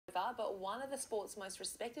FIFA, but one of the sport's most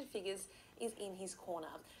respected figures is in his corner.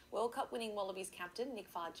 World Cup winning Wallabies captain Nick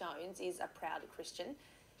Farr-Jones is a proud Christian,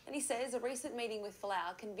 and he says a recent meeting with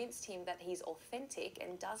Folau'S convinced him that he's authentic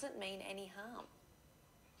and doesn't mean any harm.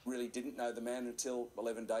 Really didn't know the man until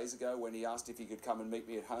 11 days ago when he asked if he could come and meet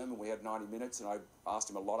me at home, and we had 90 minutes and I asked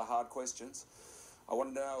him a lot of hard questions. I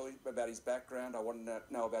wanted to know about his background, I wanted to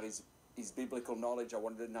know about his biblical knowledge, I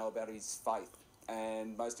wanted to know about his faith,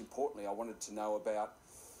 and most importantly I wanted to know about,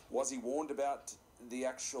 was he warned about the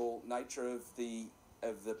actual nature of the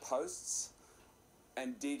posts,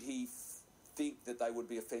 and did he think that they would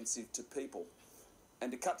be offensive to people?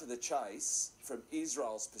 And to cut to the chase, from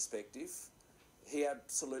Israel's perspective, he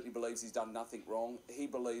absolutely believes he's done nothing wrong. He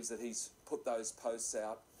believes that he's put those posts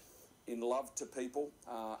out in love to people,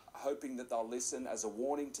 hoping that they'll listen as a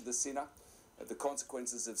warning to the sinner of the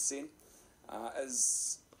consequences of sin.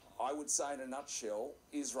 As I would say in a nutshell,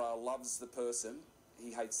 Israel loves the person,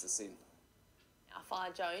 he hates the sin. Now,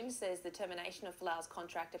 Farr-Jones says the termination of Folau'S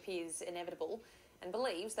contract appears inevitable and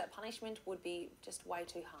believes that punishment would be just way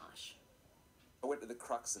too harsh. I went to the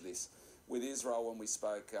crux of this with Israel when we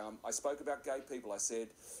spoke. I spoke about gay people. I said,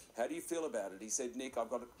 how do you feel about it? He said, Nick, I've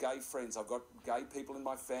got gay friends, I've got gay people in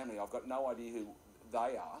my family, I've got no idea who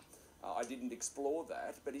they are. I didn't explore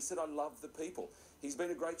that, but he said, I love the people. He's been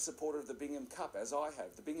a great supporter of the Bingham Cup, as I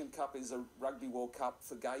have. The Bingham Cup is a Rugby World Cup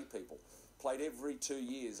for gay people, played every 2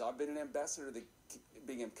 years. I've been an ambassador of the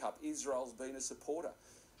Bingham Cup. Israel's been a supporter.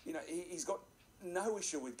 You know, he's got no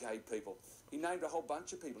issue with gay people. He named a whole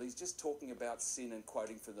bunch of people. He's just talking about sin and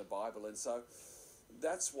quoting from the Bible. And so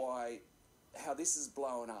that's why how this is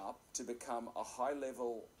blown up to become a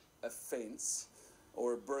high-level offence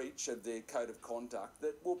or a breach of their code of conduct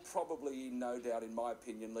that will probably, no doubt, in my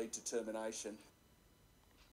opinion, lead to termination.